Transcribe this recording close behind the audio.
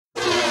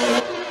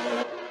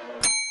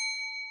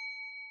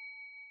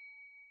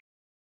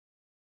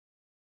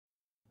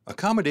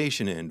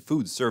Accommodation and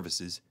Food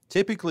Services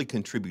typically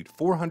contribute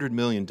 $400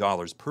 million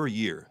per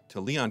year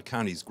to Leon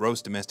County's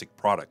gross domestic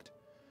product,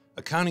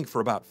 accounting for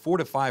about 4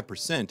 to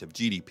 5% of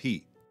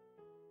GDP.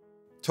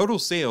 Total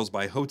sales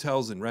by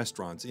hotels and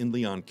restaurants in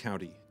Leon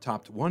County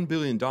topped $1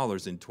 billion in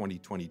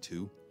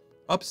 2022,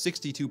 up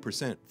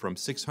 62% from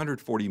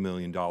 $640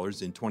 million in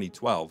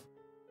 2012,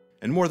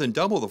 and more than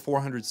double the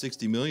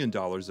 $460 million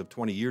of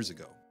 20 years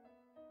ago.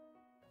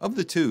 Of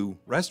the two,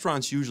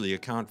 restaurants usually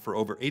account for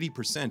over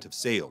 80% of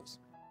sales.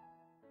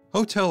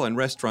 Hotel and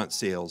restaurant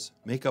sales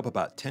make up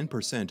about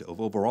 10%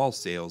 of overall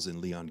sales in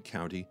Leon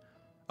County,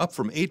 up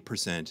from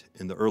 8%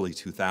 in the early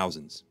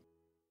 2000s.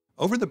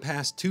 Over the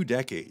past 2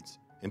 decades,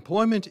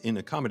 employment in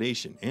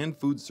accommodation and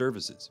food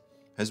services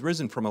has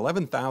risen from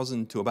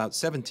 11,000 to about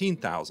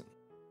 17,000,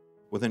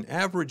 with an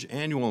average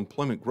annual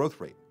employment growth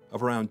rate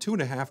of around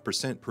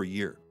 2.5% per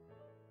year.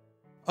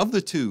 Of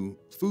the two,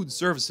 food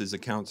services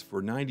accounts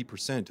for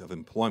 90% of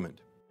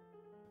employment.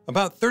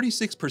 About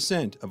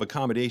 36% of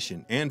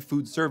accommodation and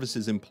food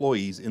services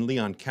employees in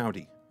Leon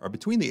County are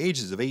between the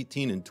ages of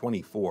 18 and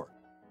 24.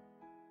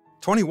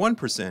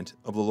 21%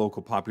 of the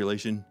local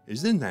population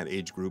is in that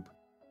age group,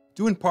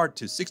 due in part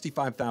to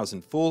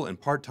 65,000 full and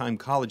part-time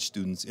college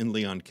students in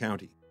Leon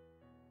County.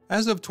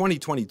 As of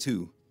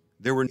 2022,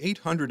 there were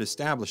 800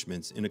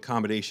 establishments in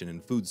accommodation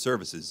and food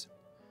services,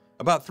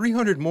 about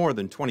 300 more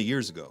than 20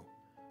 years ago,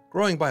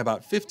 growing by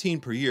about 15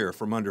 per year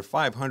from under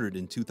 500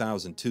 in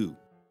 2002.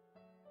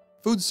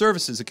 Food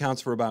services accounts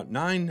for about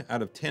 9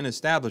 out of 10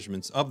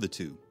 establishments of the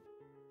two,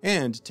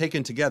 and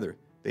taken together,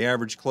 they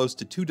average close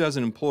to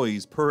 24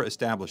 employees per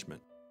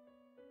establishment.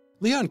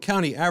 Leon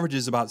County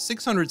averages about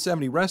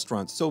 670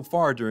 restaurants so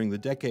far during the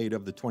decade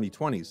of the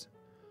 2020s,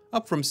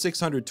 up from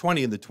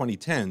 620 in the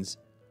 2010s,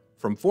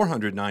 from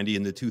 490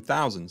 in the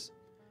 2000s,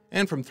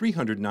 and from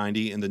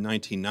 390 in the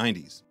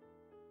 1990s.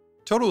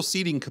 Total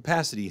seating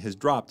capacity has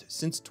dropped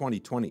since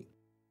 2020.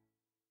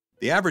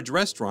 The average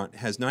restaurant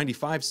has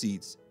 95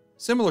 seats,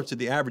 similar to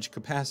the average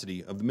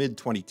capacity of the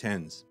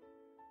mid-2010s.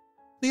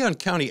 Leon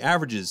County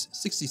averages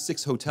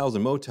 66 hotels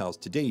and motels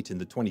to date in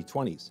the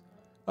 2020s,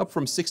 up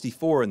from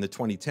 64 in the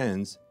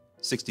 2010s,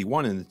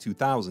 61 in the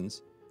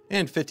 2000s,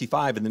 and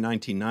 55 in the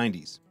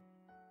 1990s.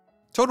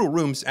 Total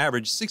rooms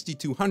averaged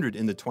 6,200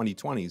 in the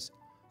 2020s,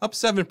 up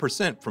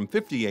 7% from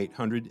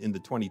 5,800 in the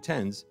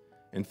 2010s,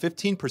 and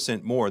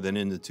 15% more than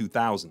in the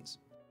 2000s.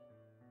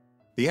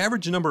 The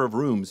average number of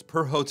rooms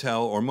per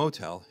hotel or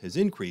motel has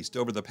increased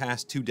over the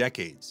past 2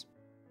 decades.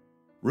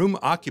 Room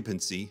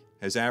occupancy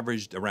has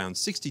averaged around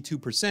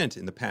 62%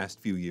 in the past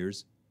few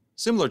years,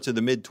 similar to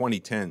the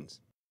mid-2010s.